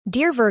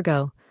Dear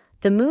Virgo,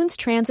 the moon's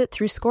transit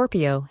through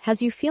Scorpio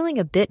has you feeling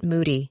a bit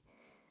moody.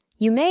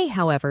 You may,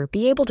 however,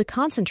 be able to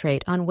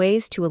concentrate on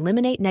ways to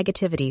eliminate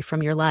negativity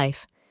from your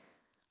life.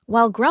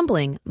 While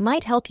grumbling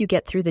might help you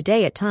get through the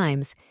day at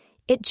times,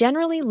 it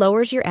generally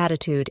lowers your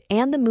attitude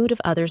and the mood of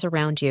others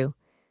around you.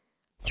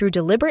 Through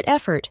deliberate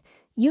effort,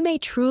 you may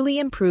truly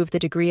improve the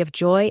degree of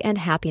joy and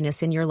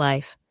happiness in your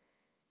life.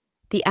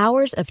 The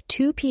hours of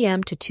 2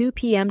 p.m. to 2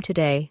 p.m.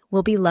 today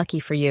will be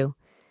lucky for you.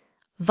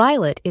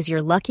 Violet is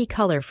your lucky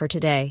color for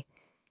today.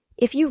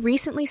 If you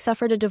recently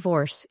suffered a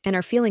divorce and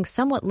are feeling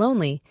somewhat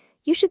lonely,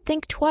 you should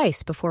think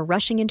twice before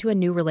rushing into a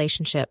new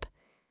relationship.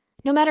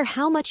 No matter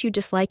how much you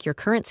dislike your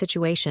current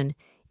situation,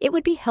 it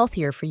would be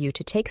healthier for you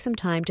to take some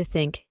time to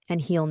think and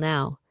heal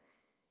now.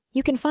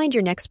 You can find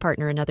your next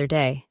partner another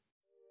day.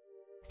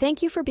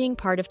 Thank you for being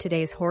part of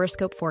today's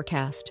horoscope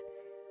forecast.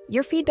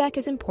 Your feedback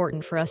is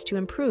important for us to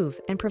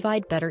improve and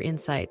provide better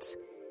insights.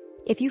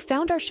 If you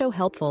found our show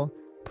helpful,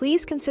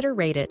 please consider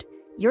rate it.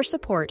 Your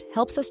support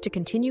helps us to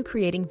continue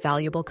creating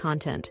valuable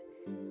content.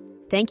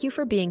 Thank you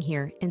for being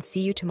here and see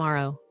you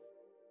tomorrow.